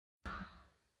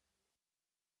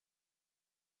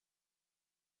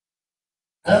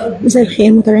مساء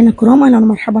الخير متابعينا الكرام، اهلا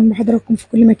ومرحبا بحضراتكم في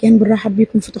كل مكان. بنرحب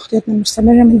بيكم في تغطياتنا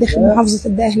المستمره من داخل محافظه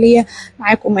الدقهليه.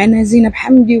 معاكم انا زينب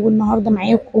حمدي، والنهارده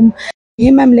معاكم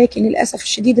الهمم. لكن للاسف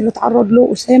الشديد اللي تعرض له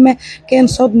اسامه كان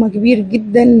صدمه كبير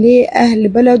جدا لاهل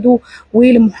بلده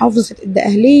ولمحافظه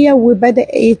الدقهليه،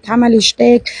 وبدا يتعمل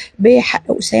هاشتاج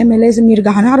بحق اسامه لازم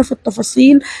يرجع. هنعرف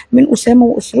التفاصيل من اسامه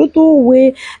واسرته.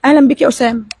 واهلا بك يا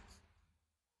اسامه.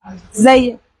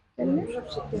 ازيك؟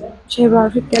 مش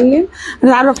هيعرف يتكلم.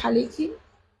 هنتعرف عليكي.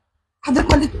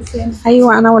 حضرتك والدة أسامة؟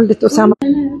 أيوه أنا والدة أسامة.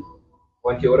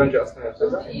 وأنتِ أورنج أصلا يا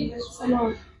أستاذة؟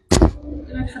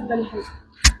 أنا اتفضلي يا حبيبتي.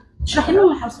 اشرحي لنا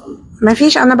اللي حصل.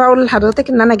 مفيش، أنا بقول لحضرتك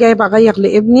إن أنا جاية بغير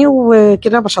لابني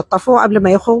وكده بشطفه قبل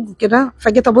ما يخرج وكده،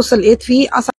 فجيت أبص لقيت فيه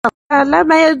أثر. لا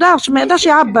ما يقدرش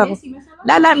يعبر.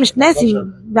 لا مش ناسي،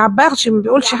 ما بيعبرش، ما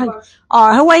بيقولش حاجة.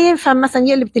 هو يفهم مثلا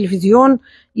يقلب التلفزيون،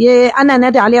 انا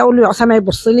نادي عليه اقول له يا اسامه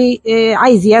يبص لي،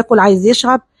 عايز ياكل عايز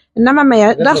يشرب، انما ما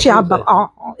يقدرش يعبر.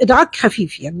 ادراك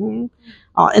خفيف يعني.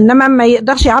 انما ما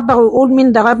يقدرش يعبر ويقول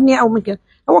مين ضربني او من كده.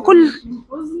 هو كل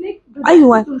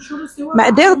ايوه ما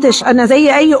قدرتش انا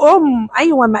زي اي ام.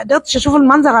 ايوه ما قدرتش اشوف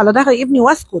المنظر على ظهر ابني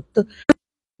واسكت.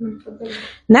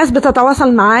 ناس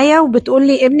بتتواصل معايا وبتقول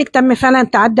لي ابنك تم فعلا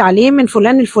التعدي عليه من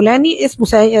فلان الفلاني اسمه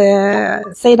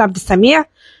سيد عبد السميع،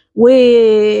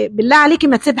 وبالله عليكي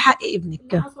ما تسيب حق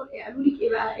ابنك. حصل ايه؟ قالوا لك ايه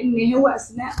بقى؟ ان هو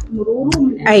اثناء مروره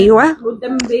من ايوه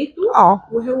قدام بيته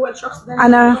وهو الشخص ده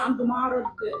انا عنده معرض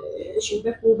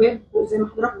شباك وباب زي ما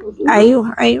حضرتك بتقولي.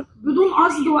 ايوه بدون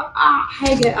قصد وقع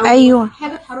حاجه او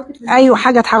حاجه اتحركت من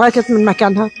حاجه اتحركت من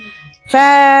مكانها.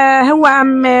 فهو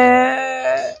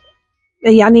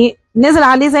يعني نزل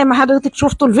عليه زي ما حضرتك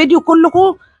شفتوا الفيديو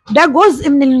كلكم. ده جزء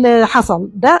من اللي حصل،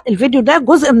 ده الفيديو ده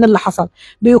جزء من اللي حصل.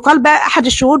 بيقال بقى احد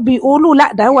الشهود بيقولوا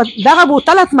لا ده هو ضربه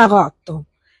 3 مرات،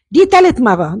 دي 3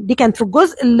 مرة، دي كانت في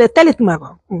الجزء الثالث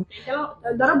مرة.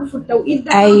 ضربه في التوقيت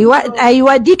ده.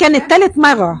 ايوه دي كانت 3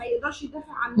 مرة. ما يقدرش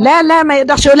يدافع عنه. لا ما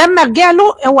يقدرش. ولما رجع له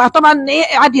هو طبعا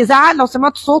قعد يزعق، لو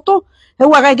سمعت صوته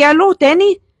هو راجع له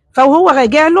تاني. فهو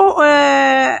راجع له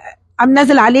قام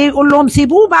نازل عليه يقول لهم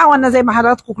سيبوه بقى. وانا زي ما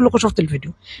حضراتكم كلكم شفت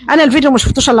الفيديو، انا الفيديو ما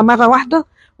شفتوش الا مره واحده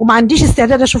وما عنديش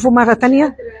استعداد اشوفه مره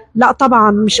تانية. لا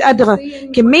طبعا مش قادره.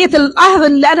 كميه القهر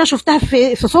اللي انا شفتها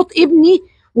في صوت ابني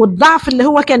والضعف اللي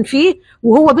هو كان فيه،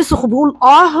 وهو بيصرخ بيقول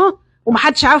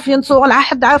ومحدش عارف ينصر ولا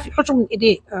حد عارف يحوشه من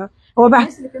ايديه. هو بقى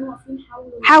الناس اللي كانوا واقفين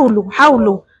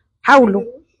حاولوا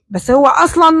بس هو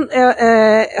اصلا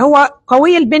هو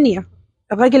قوي البنيه.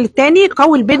 الراجل التاني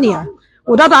قوي البنيه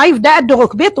وده ضعيف، ده قد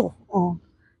ركبته.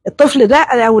 الطفل ده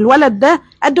او الولد ده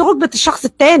قد ركبه الشخص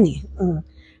التاني.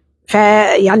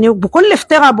 فيعني بكل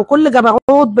افتراء، بكل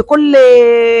جبروت، بكل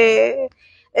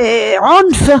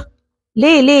عنف.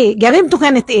 ليه جريمته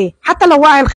كانت ايه؟ حتى لو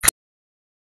وقع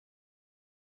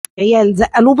هي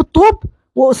زقلوه بالطوب،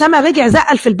 واسامه رجع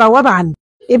زقل في البوابه عندي.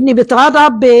 ابني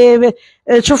بيتراضى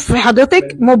شوف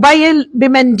حضرتك، موبايل،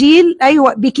 بمنديل،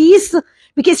 ايوه بكيس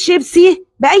شيبسي،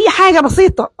 باي حاجه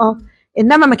بسيطه.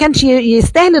 انما ما كانش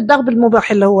يستاهل الضرب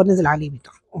المباح اللي هو نزل عليه بيه.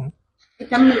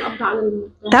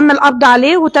 تم القبض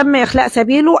عليه وتم اخلاء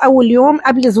سبيله اول يوم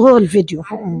قبل ظهور الفيديو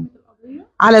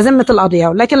على ذمه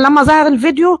القضيه. لكن لما ظهر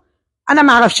الفيديو انا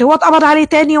ما اعرفش هو اتقبض عليه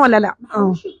تاني ولا لا. ما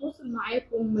حاولش يتواصل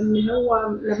معاكم ان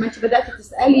هو لما انت بدات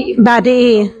تسالي بعد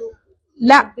ايه؟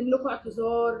 لا قدم لكم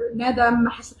اعتذار ندم؟ ما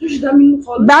حسيتوش ده منه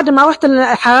خالص؟ بعد ما رحت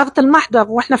حضرت المحضر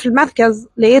واحنا في المركز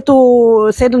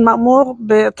لقيته سيد المأمور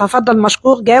تفضل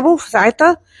مشكور جابه في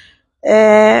ساعتها.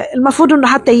 المفروض انه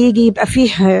حتى يجي يبقى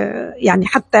فيه يعني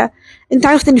حتى انت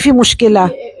عرفت ان في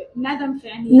مشكله. ندم في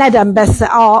عينيه. ندم بس.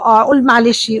 قول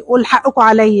معلش، قول حقكم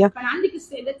عليا. كان عندك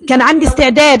استعداد؟ كان عندي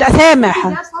استعداد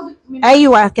اسامح.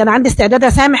 ايوه كان عندي استعداد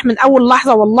اسامح من اول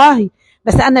لحظه والله.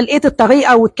 بس انا لقيت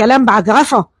الطريقه والكلام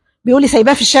بعجرفه. بيقول لي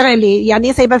سايباه في الشارع ليه؟ يعني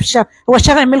ايه سايباه في الشارع؟ هو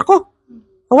الشارع ملكه؟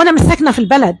 هو انا مش ساكنه في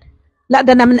البلد؟ لا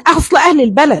ده انا من اصل اهل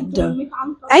البلد.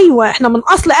 ايوه احنا من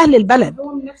اصل اهل البلد.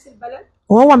 هو من نفس البلد؟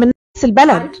 وهو من نفس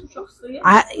البلد.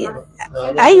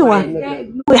 ايوه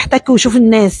ويحتك ويشوف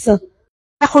الناس،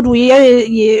 ياخد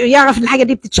ويعرف ان الحاجه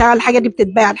دي بتتشغل، الحاجه دي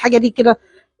بتتباع، الحاجه دي كده،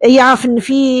 يعرف ان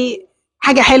في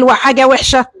حاجه حلوه حاجه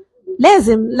وحشه.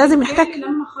 لازم يحتك.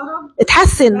 لما خرج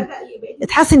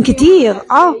اتحسن كتير.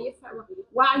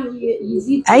 وعيه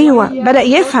يزيد. ايوه بدا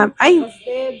يفهم.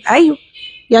 ايوه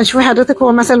يعني شوفي حضرتك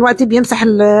هو مثلا دلوقتي بيمسح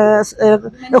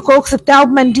الكوكس بتاعه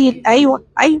بمنديل. ايوه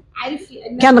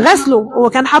كان غسله، هو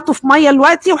كان حاطه في ميه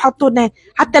دلوقتي وحطه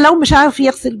حتى لو مش عارف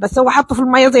يغسل، بس هو حطه في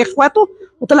الميه زي اخواته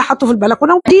وطلع حطه في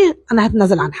البلكونه. ودي انا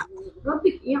هتنازل عن حقه.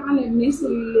 ردك ايه على الناس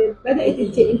اللي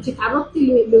بدات انت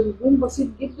تعرضتي لهجوم بسيط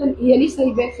جدا؟ هي ليه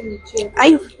سايباه في الشارع؟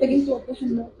 ايوه محتاجين توضحي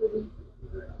النقطه دي.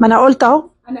 ما انا قلت اهو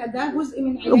انا ده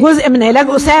جزء من علاج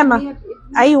اسامه.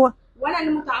 ايوه وانا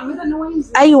اللي متعمده ان هو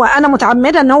ينزل. ايوه انا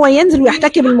متعمده ان هو ينزل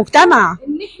ويحتك بالمجتمع،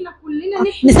 ان احنا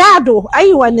كلنا نساعده.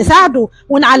 ايوه نساعده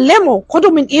ونعلمه،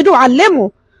 خده من ايده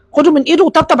وعلمه، خده من ايده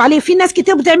وطبطب عليه. في ناس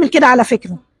كتير بتعمل كده على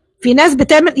فكره، في ناس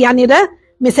بتعمل، يعني ده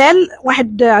مثال.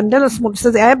 واحد عندنا اسمه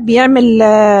الاستاذ ايهاب بيعمل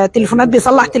تليفونات،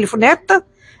 بيصلح تليفونات.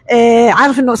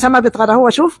 عارف ان اسامه بيتغرى، هو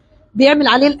شوف بيعمل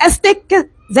عليه الاستك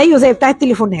زيه زي بتاع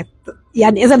التليفونات.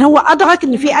 يعني اذا هو ادرك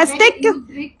ان في استك.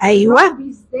 ايوه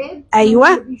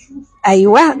ايوه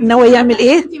ايوه ان هو يعمل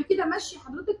ايه. انت كده ماشيه،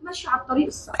 حضرتك ماشيه على الطريق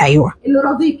الصح. ايوه اللي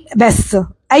راضيك بس.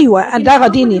 ايوه ده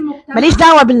راضيني، ماليش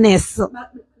دعوه بالناس. لا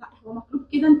هو مطلوب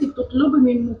كده، انت بتطلبي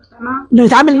من المجتمع انه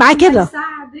يتعامل معاه كده.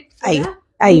 ايوه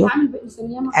ايوه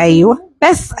ايوه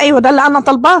بس. ايوه ده اللي انا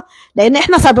طالباه، لان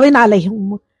احنا صابرين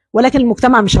عليهم، ولكن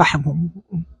المجتمع مش راحمهم.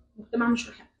 المجتمع مش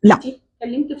راحم. لا انت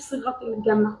اتكلمت بصيغه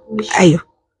الجمع، مش ايوه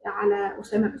على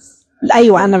اسامه بس.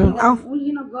 ايوه انا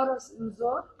بنقول هنا جرس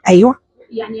انذار. ايوه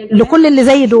يعني يا جماعه لكل اللي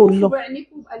زي دول، شوفوا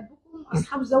بعينيكم وبقلبكم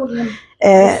اصحاب ذوي الهمم،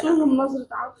 بصوا لهم نظره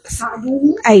عطف،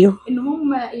 ساعدوهم ايوه ان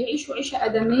هم يعيشوا عيشه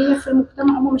ادميه في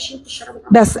المجتمع، هم ماشيين في الشارع.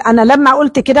 بس انا لما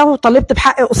قلت كده وطالبت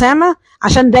بحق اسامه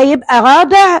عشان ده يبقى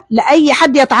رادع لاي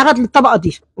حد يتعرض للطبقه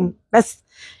دي، بس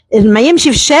لما يمشي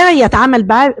في الشارع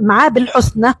يتعامل معاه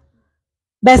بالحسنى،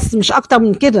 بس مش اكتر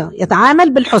من كده. يتعامل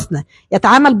بالحسنى،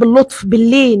 يتعامل باللطف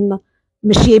باللين،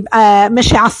 مش يبقى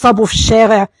ماشي يعصبه في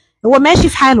الشارع. هو ماشي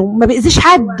في حاله ما بيأذيش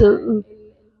حد.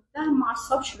 المتهم ما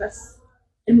عصبش، بس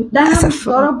المتهم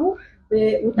ضربه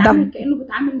وتعامل كانه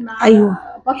بيتعامل مع ايوه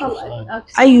بطل.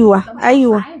 ايوه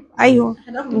ايوه ايوه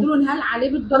حضرتك بتقولوا انهال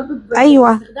عليه بالضرب.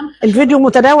 ايوه الفيديو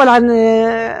متداول عن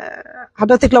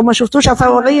حضرتك، لو ما شفتوش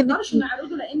اصوريه. ما نقدرش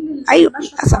نعرضه لان ايوه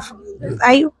للاسف.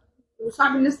 ايوه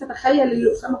وصعب الناس تتخيل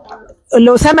اللي اسامه تعرض.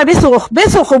 اللي اسامه بيصرخ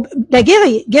ده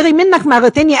جري منك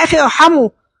مرتين يا اخي،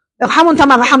 ارحمه ارحمه، انت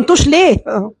ما رحمتوش ليه؟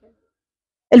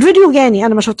 الفيديو جاني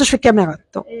انا ما شفتوش في الكاميرا.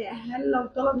 هل لو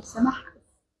طلب السماح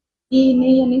في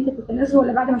نيه ان انت تتنازل،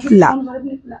 ولا بعد ما شفت منظر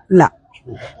ابنك؟ لا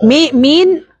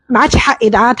مين ما عادش حق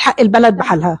ده، عاد حق البلد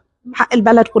بحالها، حق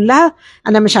البلد كلها.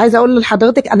 انا مش عايزه اقول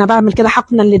لحضرتك انا بعمل كده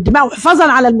حقنا للدماء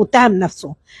وحفاظا على المتهم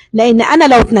نفسه، لان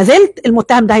انا لو اتنازلت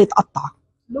المتهم ده هيتقطع.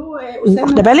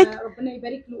 واخده بالك؟ ربنا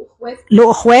يبارك له اخوات،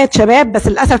 له اخوات شباب، بس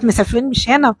للاسف مسافرين مش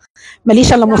هنا،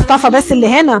 ماليش الا مصطفى بس اللي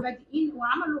هنا.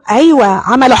 ايوه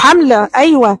عملوا حمله.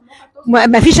 ايوه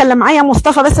ما فيش الا معايا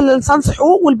مصطفى بس اللي لسان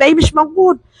حقوق، والباقي مش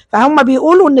موجود. فهم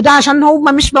بيقولوا ان ده عشان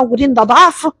هم مش موجودين، ده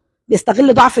ضعف،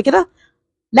 بيستغل ضعف كده.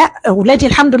 لا اولادي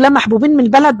الحمد لله محبوبين من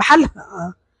البلد بحالها،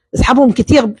 اصحابهم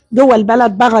كتير جوه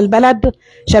البلد بره البلد،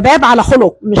 شباب على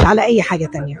خلق مش على اي حاجه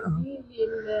تانية.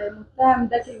 المتهم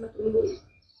ده كلمه تقولوا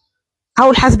ايه؟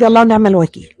 هقول حسبي الله ونعم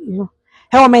الوكيل.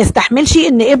 هو ما يستحملش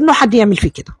ان ابنه حد يعمل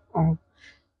فيه كده،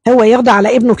 هو يرضى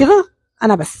على ابنه كده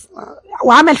انا بس.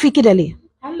 وعمل فيه كده ليه؟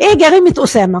 ايه جريمه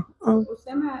اسامه؟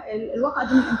 اسامه الواقعه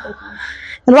دي من امتى؟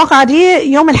 الواقعه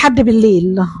دي يوم الاحد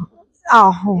بالليل.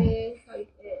 طيب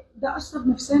ده اثر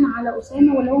نفسيا على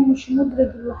اسامه، ولا هو مش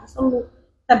مدرك اللي حصل له؟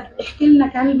 طب احكي لنا،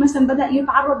 كان مثلا بدا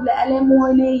يتعرض لالام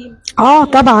وهو نايم؟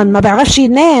 طبعا ما بيعرفش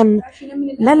ينام.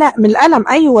 لا من الالم.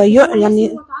 ايوه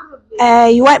يعني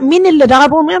ايوه مين اللي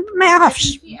ضربه ما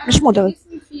يعرفش، مش مدرك.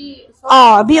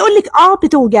 بيقول لك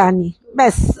بتوجعني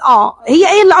بس.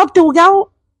 هي ايه اللي بتوجعه؟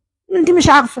 انت مش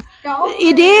عارفه.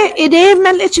 ايديه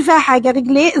ما لقيتش فيها حاجه،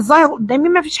 رجليه الظاهر قدامي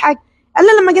ما فيش حاجه،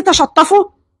 الا لما جيت اشطفه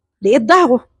لقيت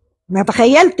ظهره. ما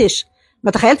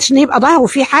تخيلتش ان يبقى ظهره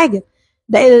فيه حاجه.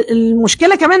 ده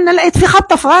المشكله كمان ان لقيت فيه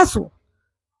خبطه في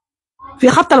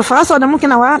راسه، انا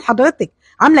ممكن اوريها لحضرتك،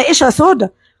 عامله قشره سودا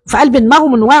في قلب دماغه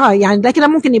من ورا. يعني ده كده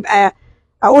ممكن يبقى،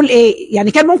 اقول ايه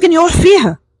يعني، كان ممكن يروح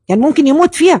فيها، كان ممكن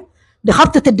يموت فيها. دي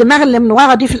خبطه الدماغ اللي من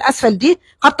ورا دي في الاسفل، دي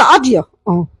خبطه قاضيه.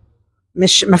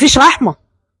 مش ما فيش رحمه.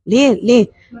 ليه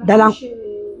ده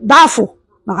ضعفه،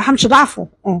 ما رحمش ضعفه.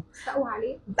 استقوا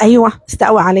عليه. ايوه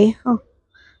استقوا عليه.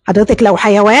 حضرتك لو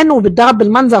حيوان وبتضرب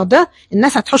بالمنظر ده،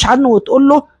 الناس هتحوش عنه وتقول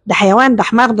له ده حيوان، ده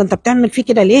حمار، ده انت بتعمل فيه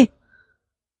كده ليه؟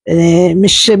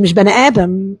 مش بني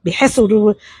ادم بيحس،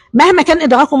 مهما كان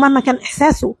ادراكه مهما كان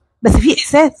احساسه، بس في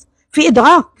احساس، في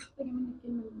ادراك.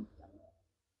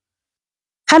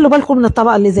 خلوا بالكم من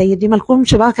الطبقه اللي زي دي،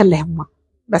 مالكمش بركه الا هم،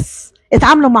 بس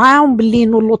اتعاملوا معاهم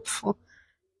باللين واللطف،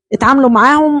 اتعاملوا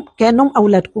معاهم كانهم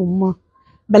اولادكم.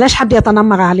 بلاش حد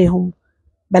يتنمر عليهم،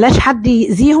 بلاش حد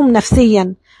يأذيهم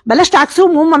نفسيا، بلاش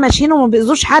تعكسوهم وهم ماشيين وما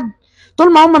بيأذوش حد.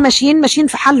 طول ما هم ماشيين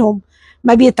في حالهم،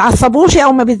 ما بيتعصبوش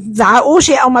او ما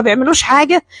بيزعقوش او ما بيعملوش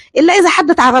حاجه الا اذا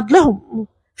حد تعرض لهم.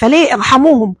 فليه؟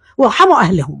 ارحموهم وارحموا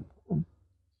اهلهم.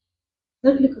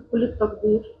 رجلك كل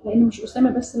التقدير، لان مش اسامه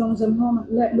بس، لو زي ما هو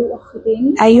له اخ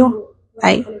تاني. ايوه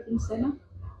 30 سنه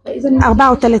فاذا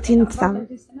 34 سنه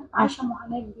عايشه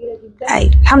معاناه كبيره جدا.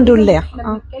 اي الحمد لله. احنا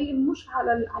بنتكلم مش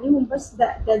عليهم بس،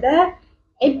 ده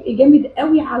عبء جامد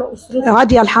قوي على اسرتهم.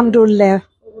 راضيه الحمد لله،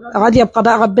 راضيه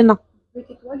بقضاء ربنا.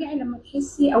 بتتوجعي لما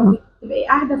تحسي او تبقي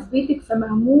قاعده في بيتك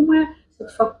فمهمومه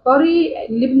بتفكري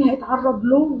اللي ابني هيتعرض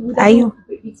له، وده أيوه.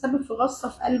 بيتسبب في غصه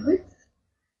في قلبك؟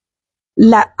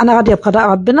 لا انا راضيه بقضاء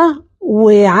ربنا،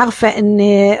 وعارفه ان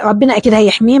ربنا اكيد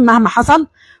هيحميه مهما حصل.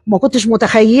 وما كنتش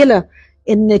متخيله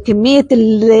ان كميه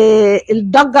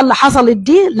الضجه اللي حصلت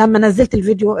دي لما نزلت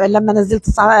الفيديو، لما نزلت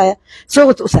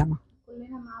صوره اسامه.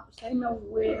 كلنا مع اسامه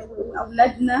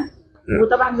واولادنا،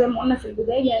 وطبعا زي ما قلنا في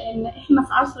البدايه ان احنا في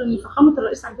عصر ان فخامه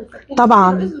الرئيس عبد الفتاح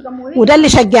طبعا، وده اللي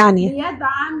شجعني.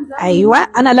 بيدعم ايوه،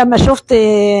 انا لما شفت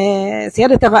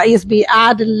سياده الرئيس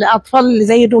بيقعد الاطفال اللي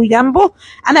زي دول جنبه،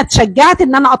 انا اتشجعت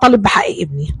ان انا اطالب بحق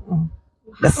ابني.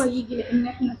 بس يجي لان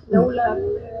احنا في دوله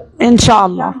ان شاء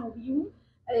الله.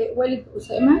 والد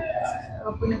اسامه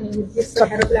ربنا يهديه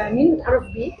الصحه رب العالمين. نتعرف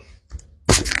بيك.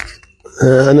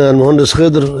 أنا المهندس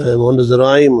خضر، مهندس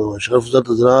زراعي شغال في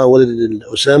وزارة الزراعة، والد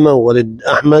أسامة ووالد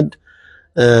أحمد،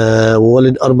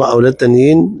 ووالد 4 أولاد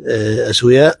تانيين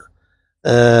أسوياء.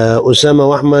 أسامة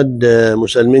وأحمد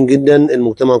مسالمين جدا،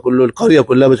 المجتمع كله القرية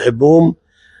كلها بتحبهم،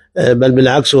 بل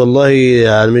بالعكس والله.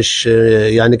 يعني مش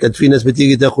يعني كانت في ناس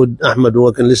بتيجي تاخد أحمد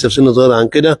وهو كان لسه في سن صغير عن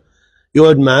كده،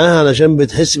 يقعد معاها علشان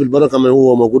بتحس بالبركة من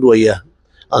هو موجود وياها.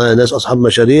 ناس أصحاب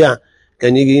مشاريع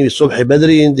كان يجي الصبح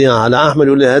بدري يندي على احمد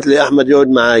يقول لي هات لي احمد يقعد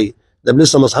معايا، ده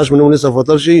لسه ما صحاش من النوم لسه ما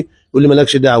فطرش، يقول لي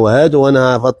مالكش دعوه هات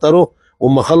وانا هفطره،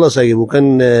 واما اخلص اجيبه.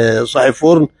 وكان صاحب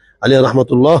فرن عليه رحمه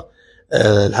الله،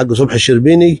 الحاج صبحي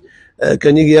الشربيني،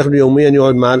 كان يجي ياخده يوميا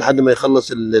يقعد معاه لحد ما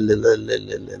يخلص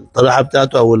الطريحه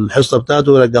بتاعته او الحصه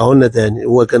بتاعته ويرجعه لنا تاني.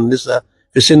 هو كان لسه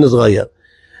في سن صغير.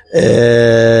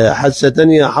 حادثه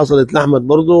تانيه حصلت لاحمد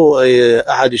برضه،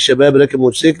 احد الشباب راكب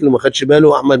موتوسيكل وما خدش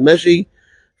باله، احمد ماشي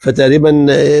فتقريبا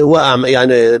وقع،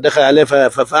 يعني دخل عليه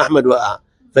فاحمد وقع،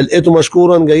 فلقيته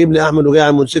مشكورا جايب لي احمد وجاي على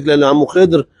الموتوسيكل. قال له يا عم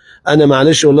خضر انا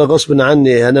معلش والله غصب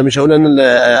عني، انا مش هقول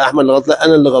انا احمد اللي غلطان،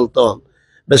 انا اللي غلطان،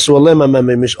 بس والله ما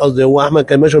مش قصدي، هو احمد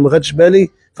كان ماشي وما خدش بالي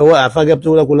فوقع،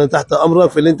 فجبته لك ولا تحت امرك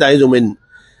في اللي انت عايزه مني.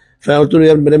 فقلت له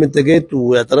يا ابني ما دام انت جيت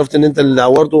واعترفت ان انت اللي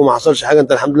عورته وما حصلش حاجه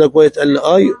انت الحمد لله كويس. قال لي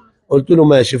اي، قلت له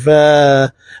ماشي،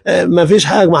 فما فيش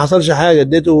حاجه، ما حصلش حاجه،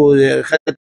 اديته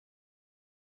خدت.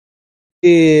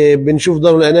 بنشوف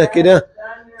دار لقيناه كده.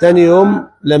 تاني يوم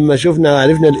لما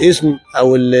عرفنا الاسم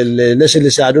او الناس اللي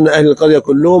ساعدونا اهل القريه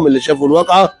كلهم اللي شافوا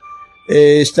الواقعه،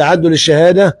 استعدوا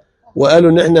للشهاده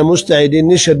وقالوا ان احنا مستعدين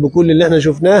نشهد بكل اللي احنا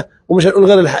شفناه ومش هنقول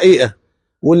غير الحقيقه،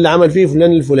 واللي عمل فيه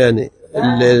فلان الفلاني.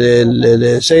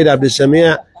 السيد عبد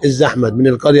السميع احمد من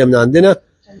القريه من عندنا.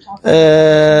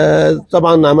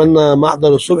 طبعا عملنا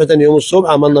محضر الصبح، تاني يوم الصبح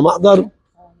عملنا محضر.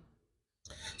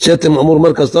 سياده المأمور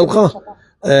مركز طلقه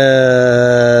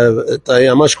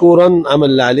يعني مشكورا عمل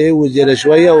اللي عليه وزياده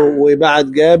شويه،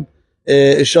 وبعد جاب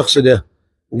الشخص ده،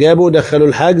 جابه دخلوا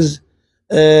الحجز.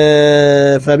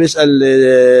 فبيسال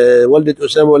والده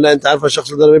اسامه ولا لا انت عارفه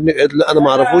الشخص اللي ضرب ابنك؟ قالت لا انا ما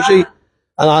اعرفوش،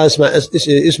 انا اسمع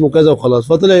اسمه كذا وخلاص.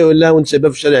 فطلع يقول لها وانت سايباه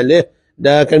في الشارع ليه؟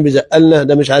 ده كان بيزقلنا،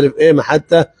 ده مش عارف ايه. ما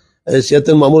حتى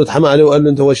سياده المأمور اتحمق عليه وقال له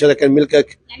انت هو الشارع كان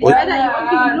ملكك. يعني بدا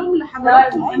يوجه اللوم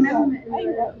لحضراتكم امام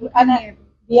انا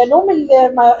بيلوم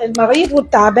المريض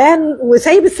والتعبان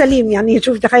وسايب السليم. يعني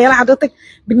شوف تخيل حضرتك،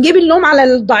 بنجيب اللوم على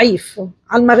الضعيف،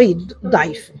 على المريض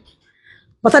الضعيف.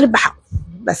 بطالب بحقه،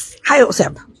 بس حق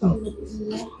أسامة.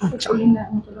 ان شاء الله كلنا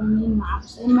متضامنين مع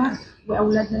أسامة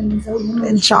واولادنا المزايا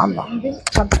ان شاء الله.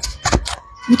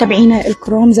 متابعينا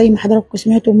الكرام، زي ما حضراتكم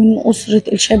سمعتوا من أسرة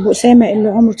الشاب أسامة اللي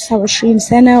عمره 29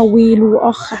 سنة وله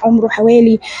أخ عمره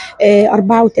حوالي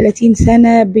 34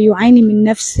 سنة بيعاني من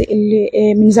نفس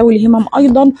من ذوي الهمم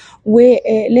أيضا،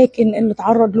 ولكن اللي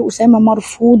تعرض لأسامة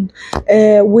مرفوض،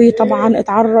 وطبعا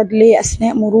اتعرض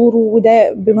لأثناء مروره،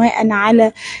 وده بناء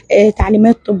على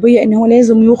تعليمات طبية إن هو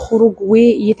لازم يخرج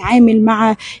ويتعامل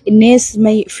مع الناس،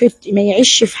 ما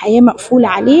يعيش في حياة مقفولة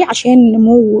عليه عشان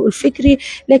نموه الفكري.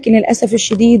 لكن للأسف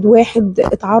الشديد واحد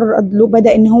اتعرض له،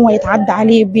 بدأ ان هو يتعدى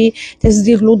عليه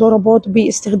بتسديد له ضربات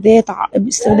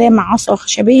باستخدام عصا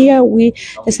خشبية،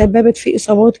 وتسببت في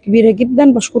إصابات كبيرة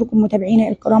جدا. بشكركم متابعينا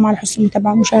الكرام على حسن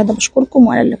المتابعة والمشاهدة، بشكركم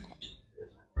وإلى اللقاء.